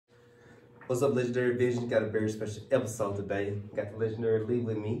What's up, Legendary Vision? Got a very special episode today. Got the Legendary Lee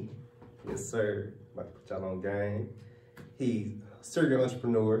with me. Yes, sir. About to put y'all on game. He's a serial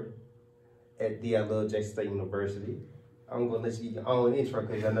entrepreneur at I Love Jackson State University. I'm going to let you get your own intro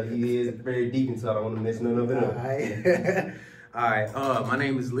because I know he is very deep into it. I don't want to mess none of it up. All right. My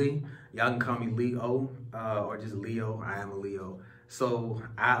name is Lee. Y'all can call me Leo or just Leo. I am a Leo. So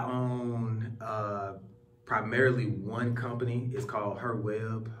I own primarily one company. It's called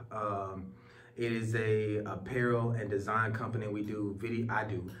herweb. It is a apparel and design company. We do video. I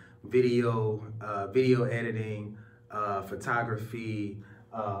do video editing, photography,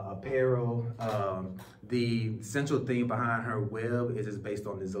 apparel. The central theme behind herweb is it's based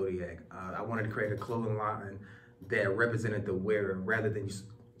on the zodiac. I wanted to create a clothing line that represented the wearer rather than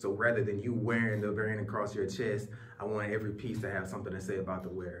you wearing the variant across your chest. I wanted every piece to have something to say about the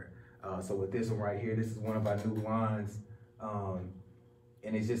wearer. So with this one right here, this is one of our new lines,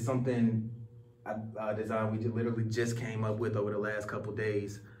 and it's just something I designed. We literally just came up with over the last couple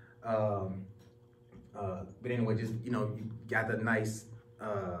days. But anyway, just you got the nice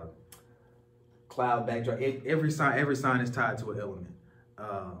cloud backdrop. Every sign is tied to an element.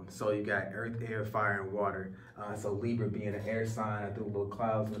 So you got earth, air, fire, and water. So Libra being an air sign, I threw little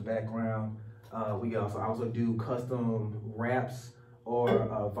clouds in the background. We also do custom wraps or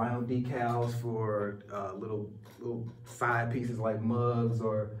vinyl decals for little side pieces like mugs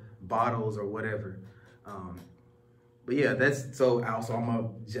or bottles or whatever. But yeah, I'm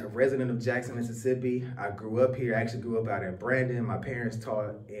a resident of Jackson, Mississippi. I grew up here. I actually grew up out in Brandon. My parents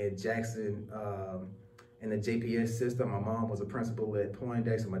taught in Jackson in the JPS system. My mom was a principal at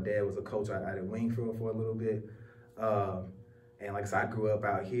Poindexter. My dad was a coach out at Wingfield for a little bit. And like I said, I grew up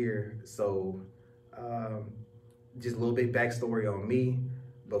out here. So just a little bit backstory on me.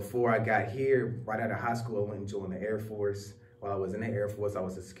 Before I got here, right out of high school, I went and joined the Air Force. While I was in the Air Force, I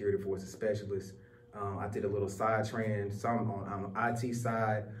was a security forces specialist. I did a little side training, some on the IT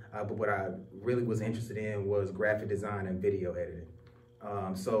side, but what I really was interested in was graphic design and video editing.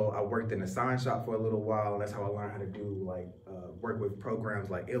 So I worked in a sign shop for a little while, and that's how I learned how to do work with programs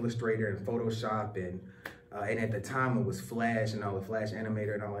like Illustrator and Photoshop, and at the time it was Flash and all the Flash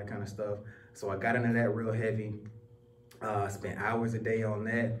animator and all that kind of stuff. So I got into that real heavy, spent hours a day on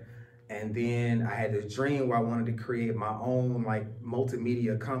that. And then I had this dream where I wanted to create my own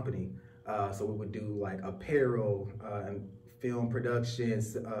multimedia company. So we would do apparel and film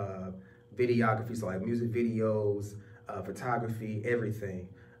productions, videography, so music videos, photography, everything.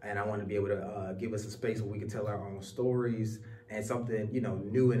 And I wanted to be able to give us a space where we could tell our own stories and something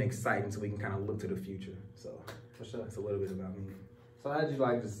new and exciting, so we can kind of look to the future. So for sure, that's a little bit about me. So how did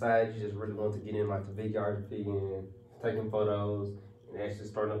you decide you just really want to get in the videography and taking photos and actually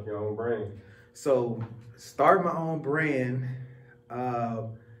starting up your own brand? So start my own brand.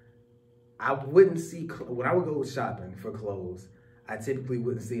 I wouldn't see, when I would go shopping for clothes, I typically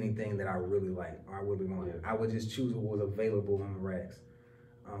wouldn't see anything that I really liked or I really wanted. I would just choose what was available on the racks.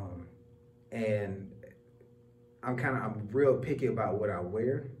 And I'm real picky about what I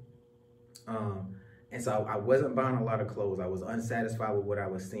wear. And so I wasn't buying a lot of clothes. I was unsatisfied with what I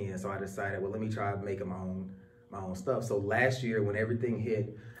was seeing. So I decided, well, let me try making my own stuff. So last year when everything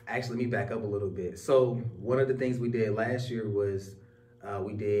hit, actually let me back up a little bit. So one of the things we did last year was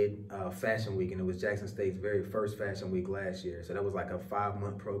we did Fashion Week, and it was Jackson State's very first Fashion Week last year. So that was like a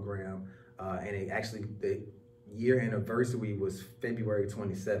 5-month program, and the year anniversary was February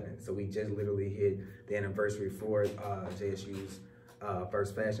 27th. So we just literally hit the anniversary for JSU's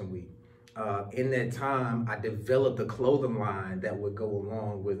first Fashion Week. In that time, I developed a clothing line that would go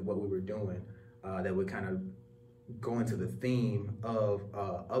along with what we were doing, that would kind of go into the theme of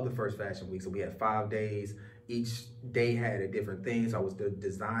the first Fashion Week. So we had 5 days. Each day had a different thing. So I was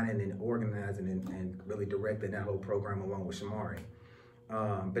designing and organizing and really directing that whole program along with Shamari.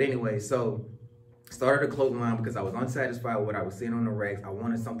 But anyway, so started a clothing line because I was unsatisfied with what I was seeing on the racks. I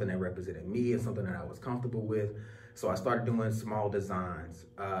wanted something that represented me and something that I was comfortable with. So I started doing small designs.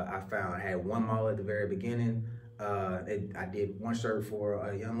 I had one model at the very beginning. I did one shirt for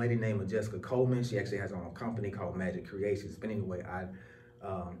a young lady named Jessica Coleman. She actually has her own company called Magic Creations. But anyway, I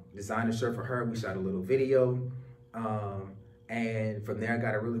designed a shirt for her. We shot a little video. And from there, I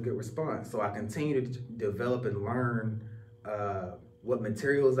got a really good response. So I continued to develop and learn what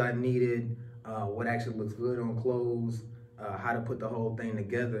materials I needed, what actually looks good on clothes, how to put the whole thing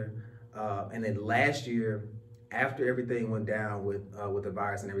together. And then last year, after everything went down with the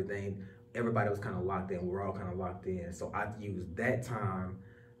virus and everything, everybody was kind of locked in. We were all kind of locked in. So I used that time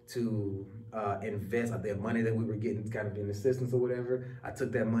to invest the money that we were getting kind of in assistance or whatever. I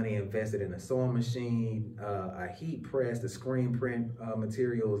took that money and invested in a sewing machine, a heat press, the screen print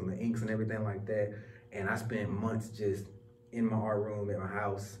materials and the inks and everything like that. And I spent months just in my art room at my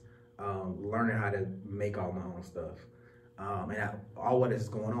house, learning how to make all my own stuff. All what is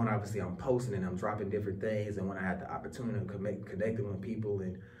going on, obviously I'm posting and I'm dropping different things, and when I had the opportunity of connecting with people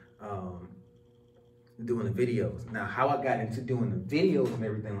and doing the videos. Now, how I got into doing the videos and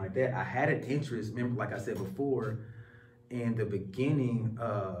everything like that, I had an interest, remember, like I said before, in the beginning,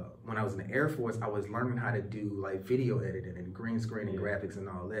 when I was in the Air Force, I was learning how to do like video editing and green screen and graphics and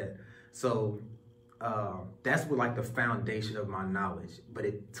all that. So that's what like the foundation of my knowledge, but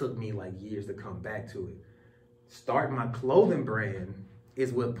it took me like years to come back to it. Starting my clothing brand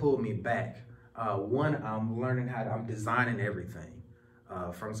is what pulled me back. One, I'm designing everything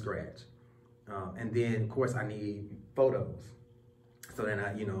from scratch. And then of course I need photos. So then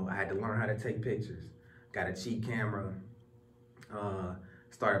I had to learn how to take pictures. Got a cheap camera,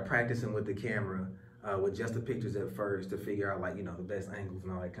 started practicing with the camera, with just the pictures at first to figure out like, the best angles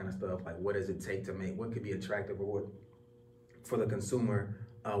and all that kind of stuff. Like what does it take to make, what could be attractive or what, for the consumer,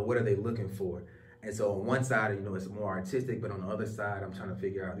 what are they looking for? And so on one side, it's more artistic, but on the other side, I'm trying to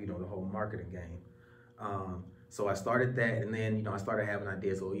figure out, the whole marketing game. So I started that, and then, I started having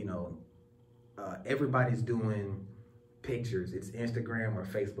ideas. So, everybody's doing pictures. It's Instagram or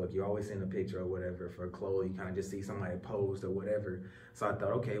Facebook. You always send a picture or whatever for clothes. You kind of just see somebody post or whatever. So I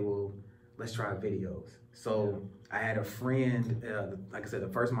thought, okay, well, let's try videos. So I had a friend, like I said, the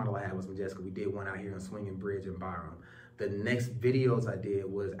first model I had was with Jessica. We did one out here on Swinging Bridge in Byram. The next videos I did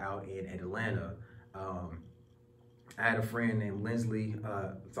was out in Atlanta. I had a friend named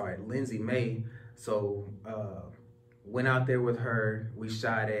Lindsay May. So went out there with her. We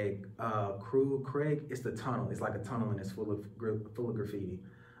shot at Crew Craig. It's the tunnel. It's like a tunnel and it's full of graffiti.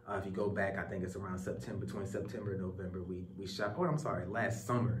 If you go back, I think it's around September, between September and November. We shot. Oh, I'm sorry, last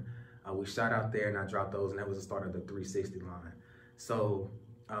summer. We shot out there and I dropped those, and that was the start of the 360 line. So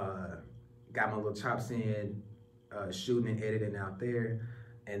got my little chops in, shooting and editing out there.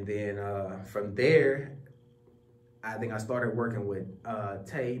 And then from there, I think I started working with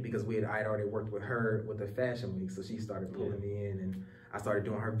Tay, because I had already worked with her with the Fashion Week. So she started pulling me in, and I started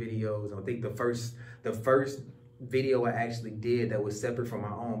doing her videos. I think the first video I actually did that was separate from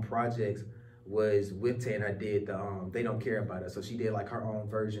my own projects was with Tay, and I did the They Don't Care About Us. So she did like her own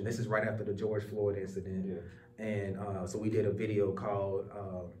version. This is right after the George Floyd incident. Yeah. And so we did a video called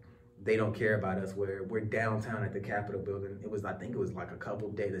They Don't Care About Us, where we're downtown at the Capitol building. I think it was like a couple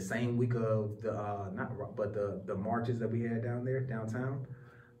of days, the same week of the marches that we had downtown.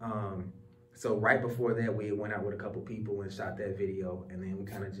 So right before that, we went out with a couple people and shot that video, and then we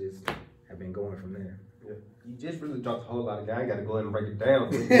kind of just have been going from there. Yeah. You just really dropped a whole lot of guys. I got to go ahead and break it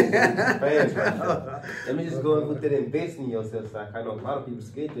down. Fans right now. Let me just go and look at investing in yourself. So I know a lot of people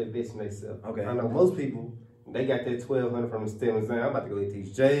scared to invest in themselves. Okay. I know most people, they got that $1,200 from the stealing saying, I'm about to go get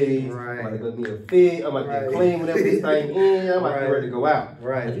these J's. Right. I'm about to go get me a fit. I'm about to get clean whenever this thing in. I'm about to get ready to go out.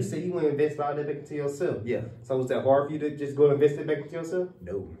 Right. But you said you want to invest all that back into yourself. Yeah. So was that hard for you to just go invest it back into yourself?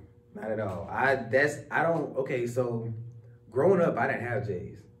 No, not at all. Okay, so growing up, I didn't have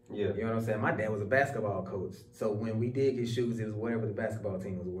J's. Yeah. You know what I'm saying? My dad was a basketball coach. So when we did get shoes, it was whatever the basketball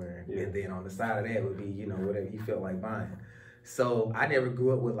team was wearing. Yeah. And then on the side of that would be, whatever he felt like buying. So I never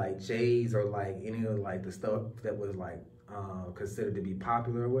grew up with like J's or like any of like the stuff that was like considered to be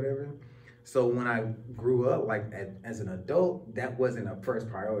popular or whatever. So when I grew up, like as an adult, that wasn't a first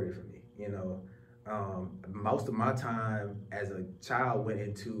priority for me. Most of my time as a child went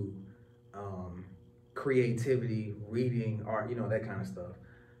into creativity, reading, art, that kind of stuff.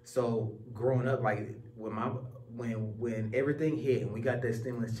 So growing up, like when everything hit and we got that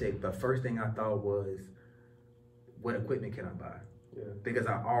stimulus check, the first thing I thought was, what equipment can I buy? Yeah. Because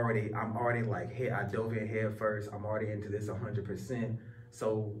I'm already like, hey, I dove in head first. I'm already into this 100%.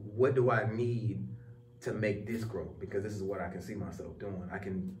 So what do I need to make this grow? Because this is what I can see myself doing.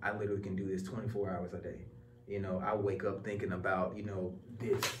 I literally can do this 24 hours a day. I wake up thinking about,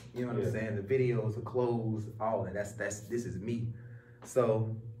 this, what I'm saying? The videos, the clothes, all that. This is me.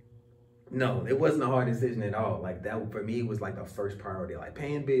 So no, it wasn't a hard decision at all. Like that for me was like the first priority, like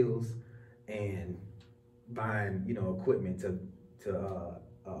paying bills and buying, equipment to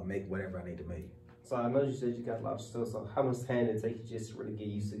make whatever I need to make. So I know you said you got a lot of stuff. So how much time did it take you just to really get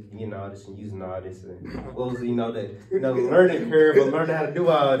used to getting all this and using all this, and what was learning curve of learning how to do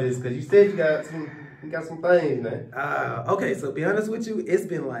all this? Because you said you got some things, man. Okay, so to be honest with you, it's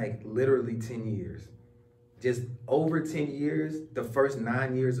been like literally 10 years. Just over 10 years. The first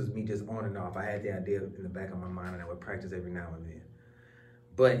 9 years was me just on and off. I had the idea in the back of my mind and I would practice every now and then.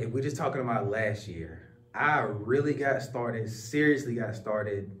 But if we're just talking about last year, I really got started, seriously got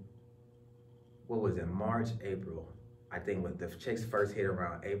started, what was it, March, April. I think when the checks first hit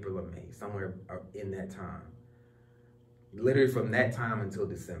around April or May, somewhere in that time. Literally from that time until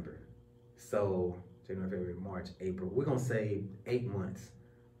December. So January, February, March, April. We're gonna say 8 months.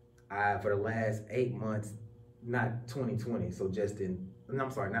 For the last 8 months, not 2020, so just I'm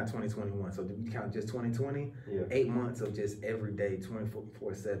sorry, not 2021. So we count just 2020? Yeah. 8 months of just every day,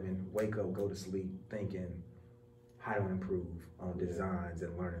 24/7, wake up, go to sleep, thinking how to improve on designs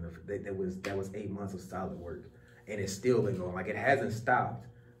and learning. That was 8 months of solid work. And it's still been going. Like, it hasn't stopped.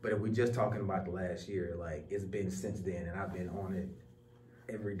 But if we're just talking about the last year, like, it's been since then, and I've been on it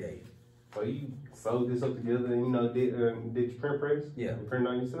every day. So you sewed this up together and, you know, did your print press? Yeah. You print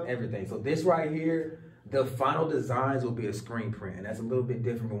on yourself? Everything. So this right here, the final designs will be a screen print, and that's a little bit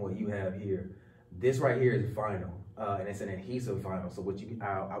different from what you have here. This right here is vinyl, and it's an adhesive vinyl. So what you,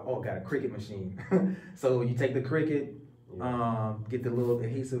 got a Cricut machine. So you take the Cricut, get the little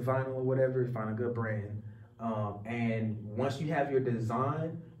adhesive vinyl or whatever, find a good brand. And once you have your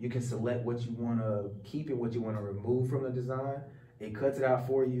design, you can select what you want to keep and what you want to remove from the design. It cuts it out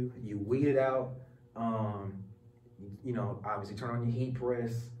for you. You weed it out. You know, obviously turn on your heat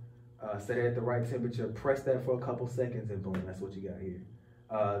press, set it at the right temperature, press that for a couple seconds, and boom, that's what you got here.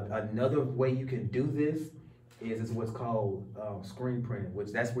 Another way you can do this is what's called screen printing,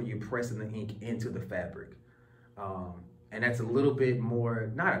 which that's where you're pressing the ink into the fabric. And that's a little bit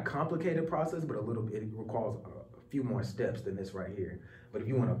more, not a complicated process, but it requires a few more steps than this right here. But if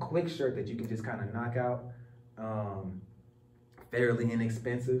you want a quick shirt that you can just kind of knock out, fairly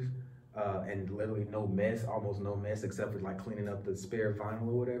inexpensive, and literally no mess, almost no mess, except for like cleaning up the spare vinyl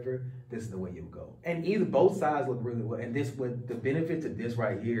or whatever, this is the way you go. And both sides look really well. And the benefit to this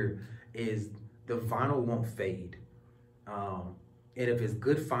right here is the vinyl won't fade. And if it's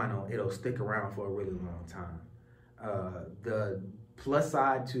good vinyl, it'll stick around for a really long time. The plus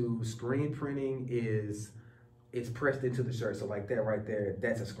side to screen printing is it's pressed into the shirt. So like that right there,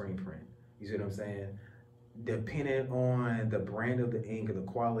 that's a screen print. You see what I'm saying? Depending on the brand of the ink and the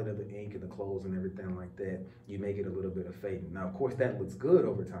quality of the ink and the clothes and everything like that, you make it a little bit of fading. Now, of course, that looks good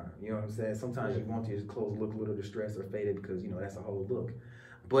over time. You know what I'm saying? Sometimes you want your clothes to look a little distressed or faded because, you know, that's a whole look.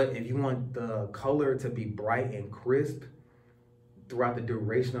 But if you want the color to be bright and crisp throughout the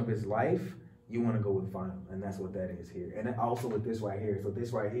duration of its life, you want to go with vinyl, and that's what that is here. And also with this right here. So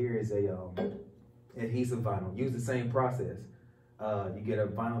this right here is a adhesive vinyl. Use the same process. You get a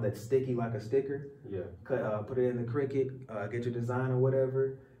vinyl that's sticky like a sticker. Yeah. Put it in the Cricut. Get your design or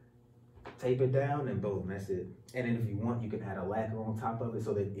whatever. Tape it down, and boom, that's it. And then if you want, you can add a lacquer on top of it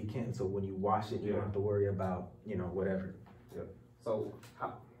so that it can't. So when you wash it, you don't have to worry about, you know, whatever. Yeah. So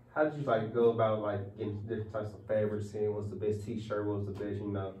how did you like go about like getting different types of fabrics? Seeing what's the best T-shirt, what's the best,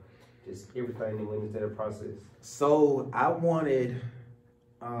 you know, just everything that went into that process. So I wanted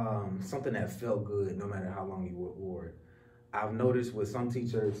something that felt good no matter how long you wore it. I've noticed with some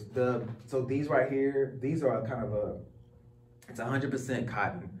t-shirts, so these right here, these are kind of it's 100%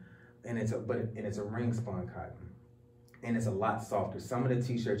 cotton, and it's a ring spun cotton, and it's a lot softer. Some of the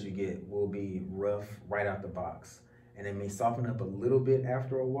t-shirts you get will be rough right out the box, and they may soften up a little bit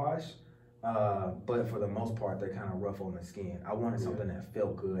after a wash, but for the most part, they're kind of rough on the skin. I wanted something that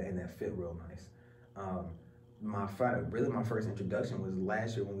felt good and that fit real nice. My first introduction was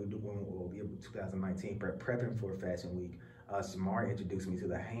last year when 2019, prepping for Fashion Week. Samar introduced me to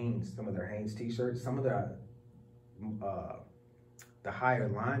some of their Hanes t-shirts. Some of the higher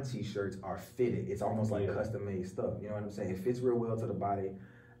line t-shirts are fitted. It's almost like custom made stuff. You know what I'm saying? It fits real well to the body.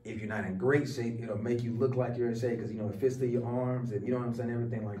 If you're not in great shape, it'll make you look like you're in shape because, you know, it fits to your arms and, you know what I'm saying,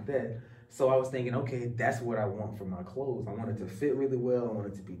 everything like that. So I was thinking, okay, that's what I want for my clothes. I want it to fit really well. I want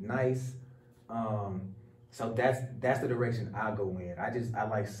it to be nice. So that's the direction I go in. I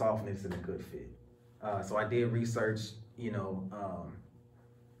like softness and a good fit. So I did research, you know,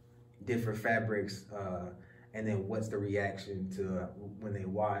 different fabrics, and then what's the reaction to when they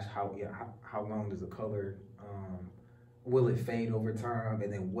wash? How long does the color? Will it fade over time?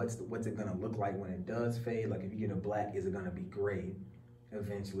 And then what's it gonna look like when it does fade? Like if you get a black, is it gonna be gray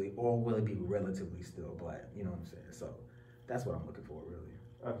eventually, or will it be relatively still black? You know what I'm saying? So that's what I'm looking for, really.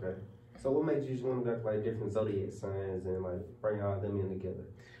 Okay. So what made you want to got like different zodiac signs and like bring all them in together?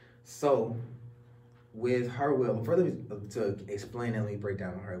 So with herweb, further to explain and let me break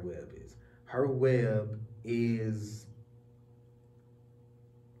down what herweb is. Herweb is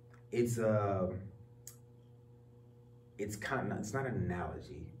it's not an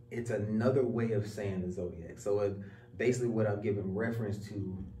analogy. It's another way of saying the zodiac. So basically what I'm giving reference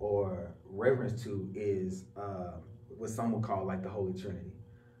to is what some would call like the Holy Trinity.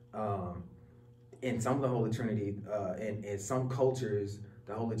 In some of the Holy Trinity, in some cultures,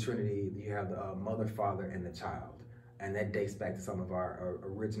 the Holy Trinity, you have the mother, father, and the child. And that dates back to some of our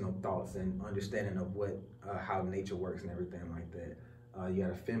original thoughts and understanding of what, how nature works and everything like that. You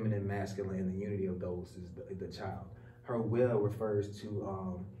got a feminine, masculine, and the unity of those is the child. Her will refers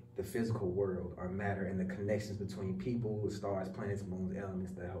to the physical world or matter and the connections between people, stars, planets, moons,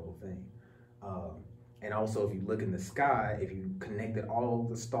 elements, that whole thing. And also, if you look in the sky, if you connected all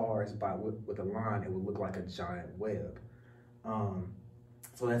the stars with a line, it would look like a giant web.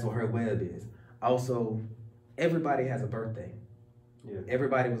 So that's what her web is. Also, everybody has a birthday. Yeah.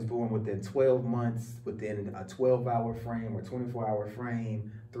 Everybody was born within 12 months, within a 12-hour frame or 24-hour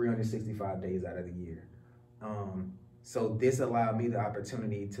frame, 365 days out of the year. So this allowed me the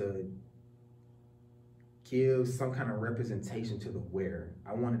opportunity to give some kind of representation to the wearer.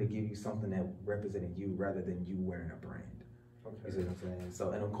 I wanted to give you something that represented you rather than you wearing a brand. Okay. You see what I'm saying? So,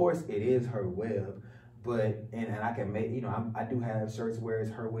 and of course it is her web, but, and I can make, you know, I do have shirts where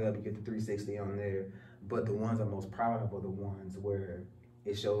it's her web, you get the 360 on there, but the ones I'm most proud of are the ones where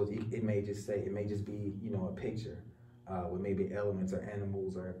it shows, it may just say, it may just be, you know, a picture with maybe elements or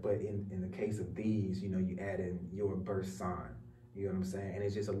animals, or, but in the case of these, you know, you add in your birth sign. You know what I'm saying? And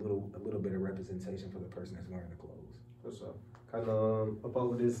it's just a little bit of representation for the person that's wearing the clothes. For sure. Kind of up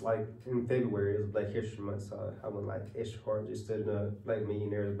over this, like in February, it was Black History Month, so I went like extra hard just to Black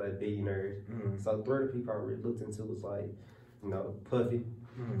millionaires, Black billionaires. So three of the people I really looked into was like, you know, Puffy.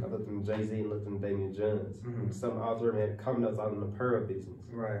 I looked into Jay-Z and looked into Damian Jones. Some author had comments on the apparel business.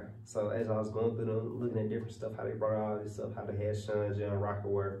 Right. So as I was going through them, looking at different stuff, how they brought all this stuff, how they had Sean John,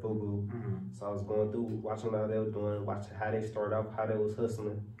 Rockaware, Fubu. So I was going through, watching what they were doing, watching how they started off, how they was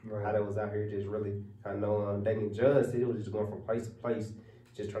hustling, how they was out here just really, I know Damian Jones said it was just going from place to place,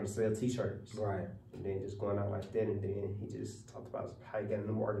 just trying to sell t-shirts. Right. And then just going out like that, and then he just talked about how he got in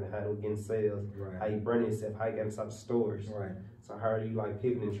the market and how he was getting sales, how he branded himself, how he got inside the stores. Right. So how are you like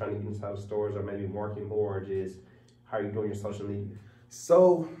pivoting, trying to get inside the stores, or maybe marketing more, or just how are you doing your social media?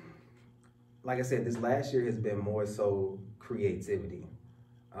 So, like I said, this last year has been more so creativity,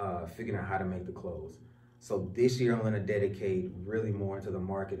 figuring out how to make the clothes. So this year I'm going to dedicate really more into the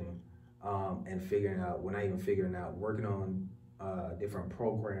marketing and figuring out, well, not even figuring out, working on different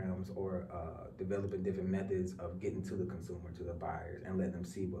programs or developing different methods of getting to the consumer, to the buyers, and letting them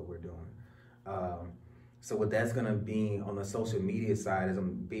see what we're doing. So what that's gonna be on the social media side is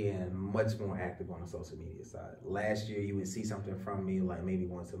I'm being much more active on the social media side. Last year you would see something from me like maybe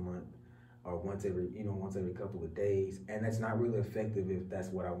once a month or once every couple of days, and that's not really effective if that's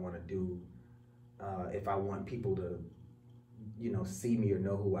what I want to do. If I want people to, you know, see me or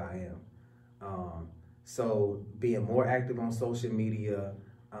know who I am. So being more active on social media,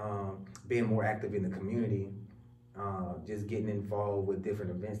 being more active in the community, just getting involved with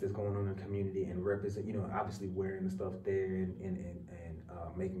different events that's going on in the community and represent, you know, obviously wearing the stuff there and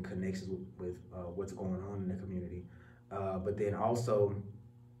making connections with what's going on in the community. But then also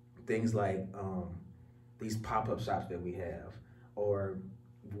things like these pop-up shops that we have, or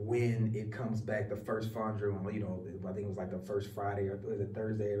when it comes back, the first Fondren, you know, I think it was like the first Friday or was it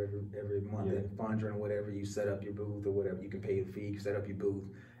Thursday every month, and Fondren, whatever, you set up your booth or whatever, you can pay a fee, you set up your booth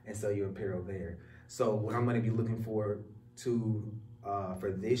and sell your apparel there. So what I'm going to be looking forward to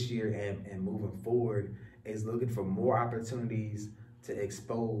for this year and moving forward is looking for more opportunities to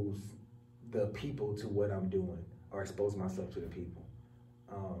expose the people to what I'm doing, or expose myself to the people.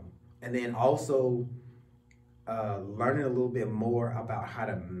 And then also learning a little bit more about how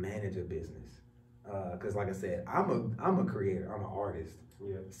to manage a business. Because like I said, I'm a creator, I'm an artist.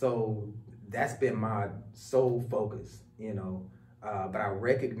 Yeah. So that's been my sole focus, you know. But I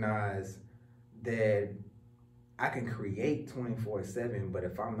recognize that I can create 24/7, but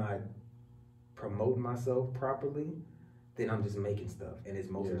if I'm not promoting myself properly, then I'm just making stuff, and it's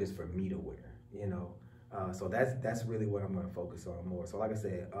mostly just for me to wear, you know. So that's really what I'm going to focus on more. So like I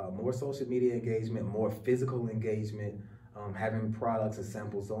said, more social media engagement, more physical engagement, having products and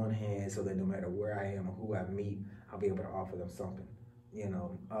samples on hand so that no matter where I am or who I meet, I'll be able to offer them something. You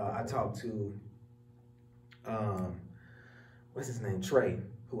know, I talked to, what's his name, Trey,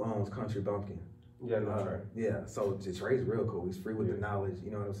 who owns Country Bumpkin. Yeah, no, Trey. Yeah, so Trey's real cool. He's free with the knowledge,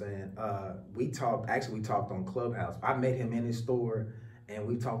 you know what I'm saying? We talked on Clubhouse. I met him in his store, and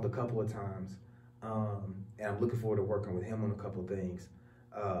we talked a couple of times. And I'm looking forward to working with him on a couple of things.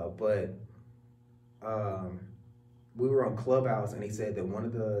 But we were on Clubhouse, and he said that one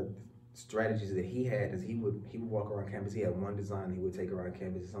of the strategies that he had is he would walk around campus. He had one design he would take around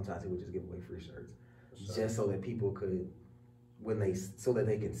campus, and sometimes he would just give away free shirts, just so that people could so that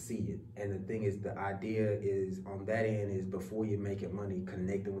they can see it. And the thing is, the idea is on that end is before you're making money,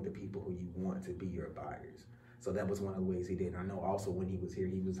 connecting with the people who you want to be your buyers. So that was one of the ways he did. And I know also when he was here,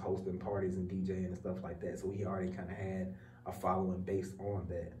 he was hosting parties and DJing and stuff like that. So he already kind of had a following based on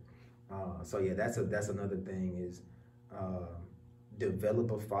that. So yeah, that's another thing is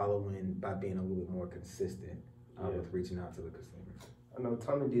develop a following by being a little bit more consistent with reaching out to the consumers. I know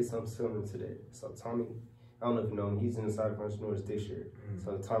Tommy did something similar to that. So Tommy, I don't know if you know him, he's in the Side Entrepreneurs this year.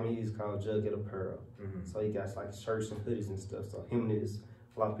 So Tommy is called Jug at Apparel. So he got like shirts and hoodies and stuff. So him and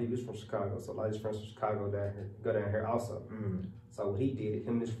a lot of people is from Chicago. So a lot of his friends from Chicago go down here also. So what he did,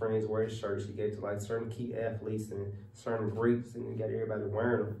 him and his friends wear his shirts. He gave to like certain key athletes and certain briefs, and he got everybody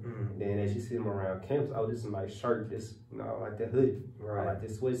wearing them. And then as you see them around campus, oh, this is my shirt. This, I like that hoodie. I like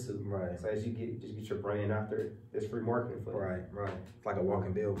this sweatsuit. So as you just get your brand out there, there's free marketing for it. Right. It's like a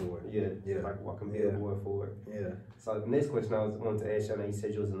walking billboard. Yeah. Like a walking billboard for it. Yeah. So the next question I wanted to ask you, I know you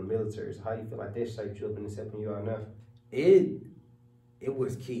said you was in the military. So how do you feel like that shaped you up and it's helping you out now? It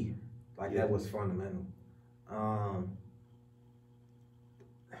was key. Like that was fundamental.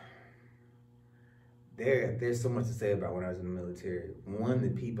 There's so much to say about when I was in the military. One, the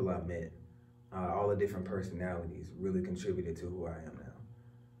people I met, all the different personalities really contributed to who I am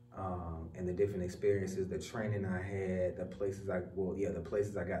now. And the different experiences, the training I had, the places I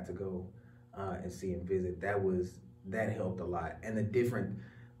got to go and see and visit, that helped a lot. And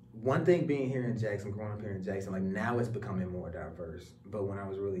one thing being here in Jackson, growing up here in Jackson, like now it's becoming more diverse. But when I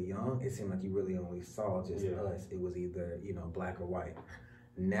was really young, it seemed like you really only saw just us. It was either, black or white.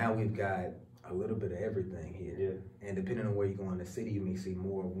 Now we've got a little bit of everything here. And depending on where you go in the city, you may see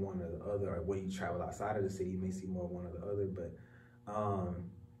more of one or the other, or when you travel outside of the city, you may see more of one or the other. But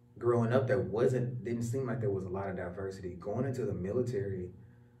growing up, didn't seem like there was a lot of diversity. Going into the military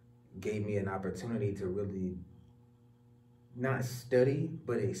gave me an opportunity to really not study,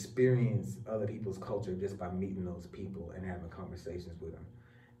 but experience other people's culture just by meeting those people and having conversations with them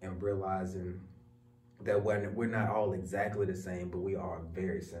and realizing that we're not all exactly the same, but we are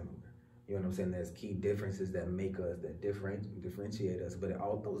very similar. You know what I'm saying? There's key differences that make us, that differentiate us, but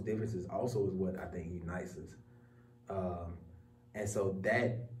all those differences also is what I think unites us. And so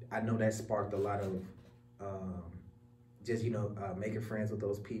I know that sparked a lot of making friends with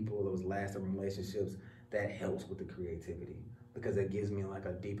those people, those lasting relationships. That helps with the creativity because it gives me like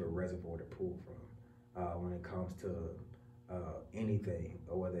a deeper reservoir to pull from when it comes to anything,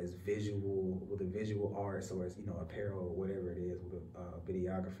 or whether it's with the visual arts or it's apparel or whatever it is with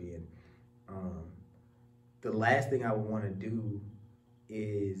videography. And the last thing I would want to do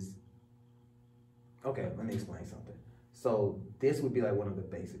is, okay, let me explain something. So this would be like one of the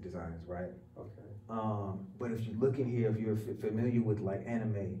basic designs, right? Okay. But if you look in here, if you're familiar with like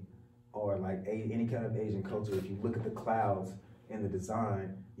anime or like any kind of Asian culture, if you look at the clouds in the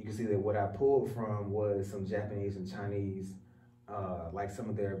design, you can see that what I pulled from was some Japanese and Chinese, like some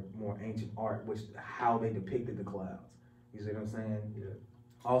of their more ancient art, how they depicted the clouds. You see what I'm saying? Yeah.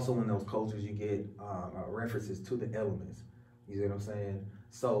 Also in those cultures, you get references to the elements. You see what I'm saying?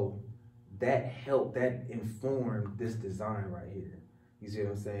 So that informed this design right here. You see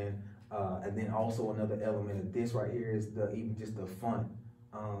what I'm saying? And then also another element of this right here is even just the font.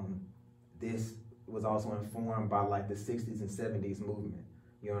 This was also informed by like the 60s and 70s movement.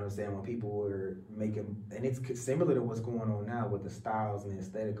 You know what I'm saying? When people were making, and it's similar to what's going on now with the styles and the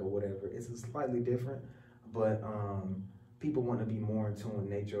aesthetic or whatever. It's slightly different, but people want to be more in tune with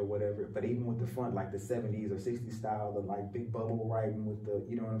nature or whatever. But even with the font, like the 70s or 60s style, the like big bubble writing with the,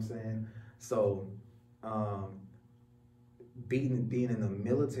 you know what I'm saying? So being in the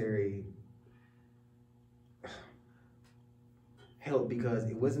military helped because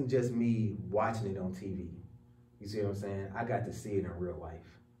it wasn't just me watching it on TV. You see what I'm saying? I got to see it in real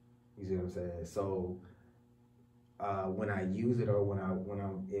life. You see what I'm saying? So when I use it or when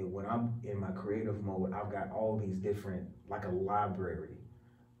I'm in my creative mode, I've got all these different, like a library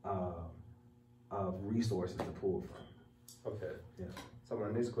of resources to pull from. Okay. Yeah. So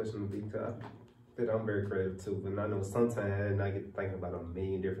my next question would be, that I'm very creative too, but I know sometimes I get thinking about a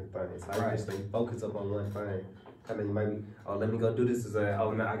million different things. I just stay focused up on one thing. I mean, maybe, let me go do this as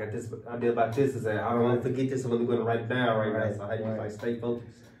no, I got this idea about this as I don't want to forget this, so let me go and write it down right now. So how do you like stay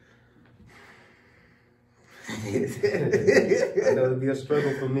focused? I know it'll be a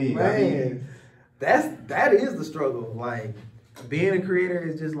struggle for me. Man, that is the struggle. Like being a creator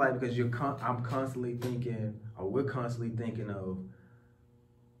is just like, because I'm constantly thinking, or we're constantly thinking of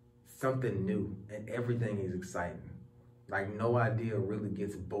something new, and everything is exciting. Like no idea really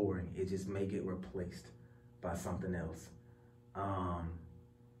gets boring. It just may get replaced by something else.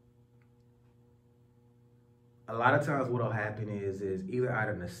 a lot of times what'll happen is either out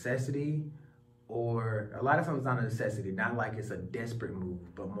of necessity, or a lot of times it's not a necessity, not like it's a desperate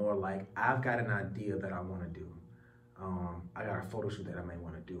move, but more like I've got an idea that I want to do. I got a photo shoot that I may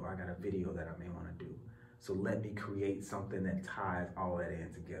want to do. I got a video that I may want to do. So let me create something that ties all that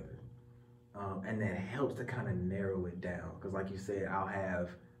in together. And that helps to kind of narrow it down. Because like you said, I'll have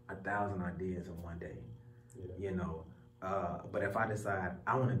 1,000 ideas in one day, you know. But if I decide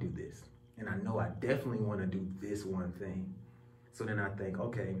I want to do this, and I know I definitely want to do this one thing, so then I think,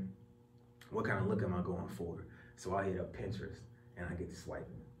 okay, what kind of look am I going for? So I hit up Pinterest and I get to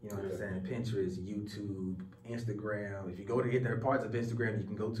swiping. You know what I'm saying? Pinterest, YouTube, Instagram. If you go to there are parts of Instagram you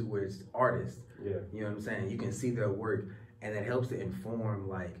can go to where it's artists. Yeah. You know what I'm saying? You can see their work, and that helps to inform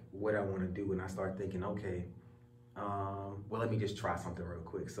like what I want to do. And I start thinking, okay, well, let me just try something real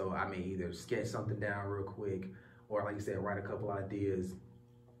quick. So I may either sketch something down real quick, or like you said, write a couple ideas.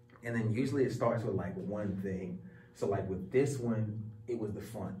 And then usually it starts with like one thing. So like with this one, it was the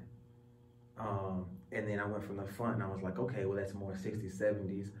font. And then I went from the font and I was like, okay, well, that's more 60s,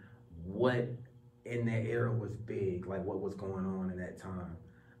 70s. What in that era was big? Like what was going on in that time?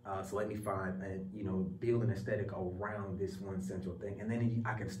 So let me find, build an aesthetic around this one central thing. And then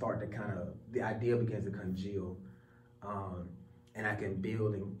I can start to kind of, the idea begins to congeal. And I can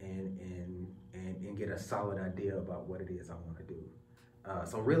build and get a solid idea about what it is I want to do.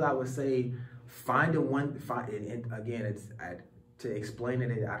 So really I would say to explain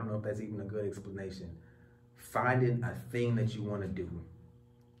it, I don't know if that's even a good explanation. Finding a thing that you want to do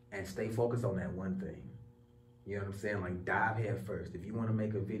and stay focused on that one thing. You know what I'm saying? Like dive head first. If you want to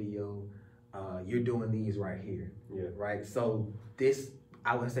make a video, you're doing these right here. Yeah. Right. So this,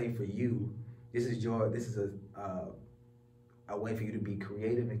 I would say for you, this is a way for you to be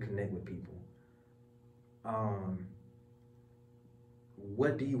creative and connect with people.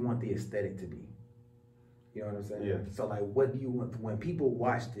 What do you want the aesthetic to be? You know what I'm saying? Yeah. So like, what do you want, when people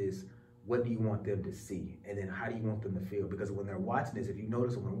watch this, what do you want them to see? And then how do you want them to feel? Because when they're watching this, if you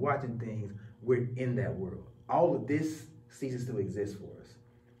notice when we're watching things, we're in that world. All of this ceases to exist for us.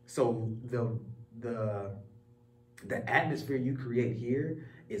 So the atmosphere you create here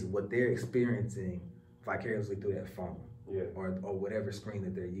is what they're experiencing vicariously through that phone. Yeah. Or whatever screen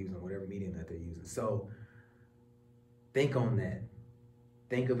that they're using, whatever medium that they're using. So think on that.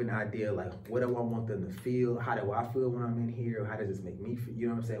 Think of an idea like, what do I want them to feel? How do I feel when I'm in here? How does this make me feel? You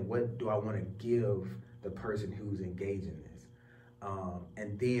know what I'm saying? What do I want to give the person who's engaging this?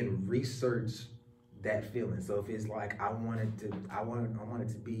 And then research that feeling. So if it's like I want it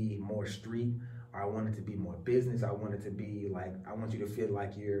to be more street, or I want it to be more business, I want it to be like, I want you to feel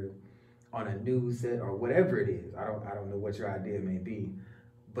like you're on a news set or whatever it is. I don't know what your idea may be,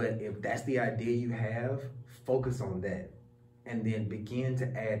 but if that's the idea you have, focus on that. And then begin to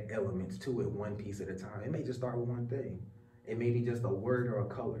add elements to it one piece at a time. It may just start with one thing. It may be just a word or a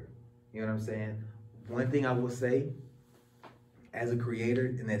color. You know what I'm saying? One thing I will say, as a creator,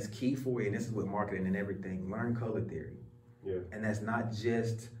 and that's key for you, and this is with marketing and everything, learn color theory. Yeah. And that's not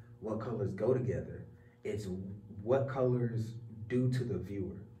just what colors go together. It's what colors do to the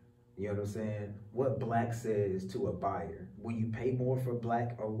viewer. You know what I'm saying? What black says to a buyer. Will you pay more for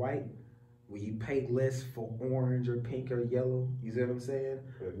black or white? Will you pay less for orange or pink or yellow? You see what I'm saying?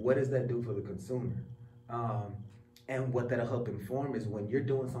 Yeah. What does that do for the consumer? And what that'll help inform is when you're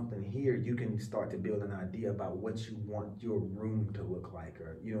doing something here, you can start to build an idea about what you want your room to look like,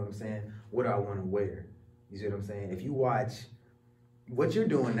 or you know what I'm saying? What do I want to wear? You see what I'm saying? If you watch, what you're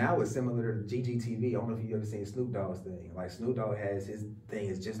doing now is similar to GGTV. I don't know if you've ever seen Snoop Dogg's thing. Like Snoop Dogg has his thing,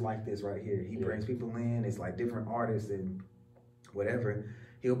 it's just like this right here. He brings people in, it's like different artists and whatever.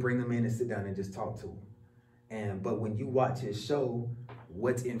 He'll bring them in and sit down and just talk to them. But when you watch his show,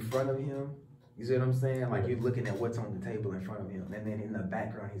 what's in front of him, you see what I'm saying? Like you're looking at what's on the table in front of him. And then in the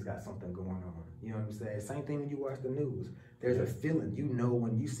background, he's got something going on. You know what I'm saying? Same thing when you watch the news. There's a feeling. You know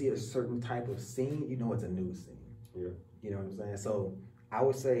when you see a certain type of scene, you know it's a news scene. Yeah. You know what I'm saying? So I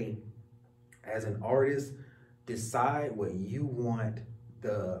would say, as an artist, decide what you want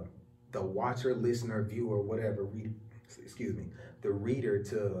the watcher, listener, viewer, whatever, the reader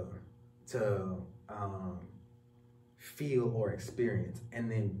to feel or experience, and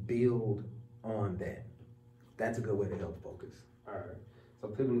then build on that. That's a good way to help focus. All right. So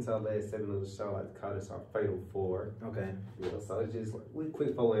people into our last segment of the show, I like to call this our Fatal Four. Okay. So it's just like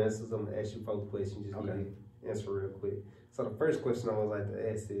quick 4 answers. I'm gonna ask you 4 questions. Just need to answer real quick. So the first question I would like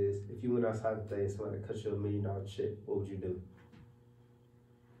to ask is, if you went outside today and somebody cut you $1 million check, what would you do?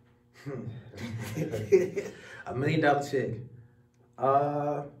 $1 million check.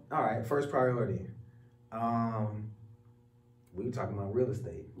 All right, first priority. We were talking about real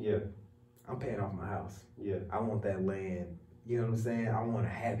estate. Yeah. I'm paying off my house. Yeah. I want that land. You know what I'm saying? I want to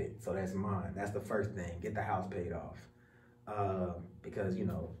have it, so that's mine. That's the first thing. Get the house paid off, because you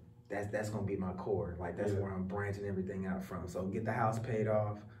know that's gonna be my core. Like that's where I'm branching everything out from. So get the house paid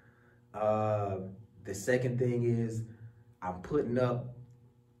off. The second thing is I'm putting up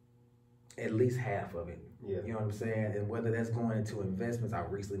at least half of it. Yeah. You know what I'm saying? And whether that's going into investments, I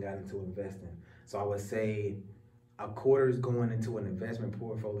recently got into investing. So I would say a quarter is going into an investment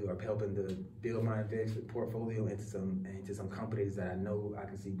portfolio or helping to build my investment portfolio into some companies that I know I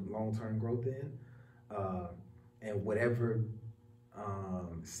can see long-term growth in. And whatever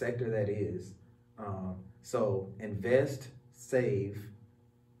sector that is. So invest, save,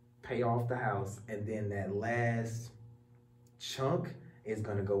 pay off the house, and then that last chunk is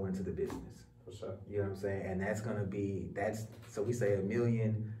gonna go into the business. For sure. You know what I'm saying? And that's gonna be, so we say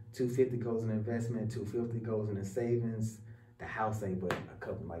 $1,250,000 goes in investment, $250,000 goes into savings. The house ain't but a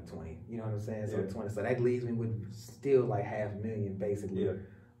couple, like 20. You know what I'm saying? So 20. So that leaves me with still like $500,000 basically.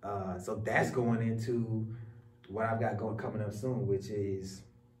 Yeah. So that's going into what I've got coming up soon, which is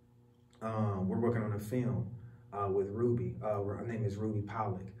we're working on a film with Ruby. Her name is Ruby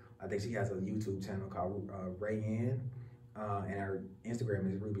Pollock. I think she has a YouTube channel called Rayanne, and her Instagram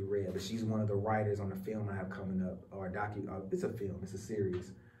is Ruby Red. But she's one of the writers on the film I have coming up, or it's a film, it's a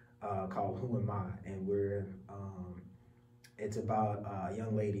series called Who Am I? And it's about a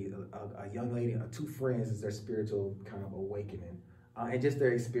young lady, two friends, is their spiritual kind of awakening, and just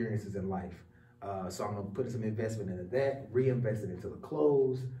their experiences in life. So I'm gonna put some investment into that, reinvest it into the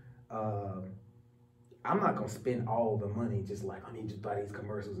clothes. I'm not gonna spend all the money just like I need to buy these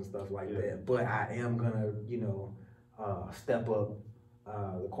commercials and stuff like that. But I am gonna, you know, step up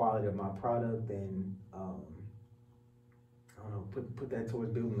the quality of my product and I don't know, put that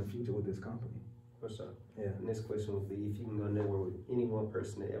towards building the future with this company. For sure. Yeah. Next question would be, if you can go network with any one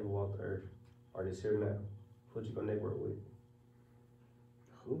person that ever walked the earth, or that's here now, who'd you go network with?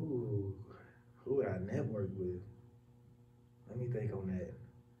 Who would I network with? Let me think on that.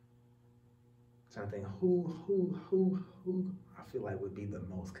 I'm trying to think who I feel like would be the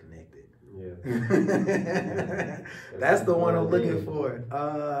most connected. Yeah. That's the one I'm looking for.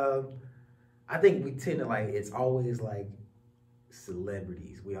 I think we tend to like, it's always like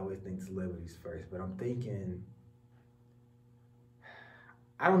celebrities. We always think celebrities first, but I'm thinking,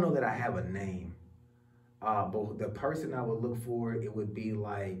 I don't know that I have a name, but the person I would look for, it would be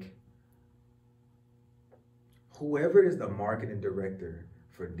like whoever is the marketing director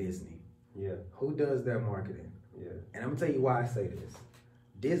for Disney. Yeah. Who does their marketing? Yeah. And I'm gonna tell you why I say this.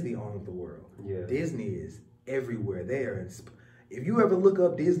 Disney owns the world. Yeah. Disney is everywhere. If you ever look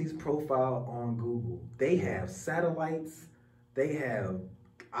up Disney's profile on Google, they have satellites, they have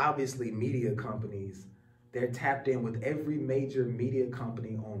obviously media companies. They're tapped in with every major media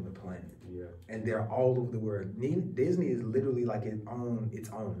company on the planet. Yeah. And they're all over the world. Disney is literally like its own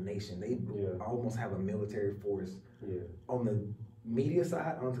nation. They almost have a military force on the media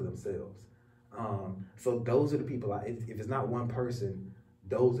side onto themselves. So those are the people, if it's not one person,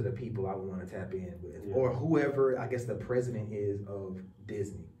 those are the people I would want to tap in with. Yeah. Or whoever, I guess, the president is of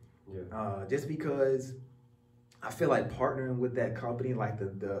Disney. Yeah. Just because I feel like partnering with that company, like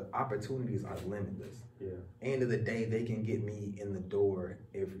the opportunities are limitless. Yeah. End of the day, they can get me in the door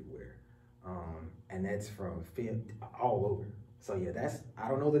everywhere. And that's from all over. So yeah, I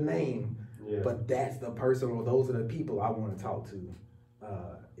don't know the name, but that's the person, or those are the people I want to talk to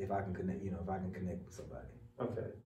if I can connect, if I can connect with somebody. Okay.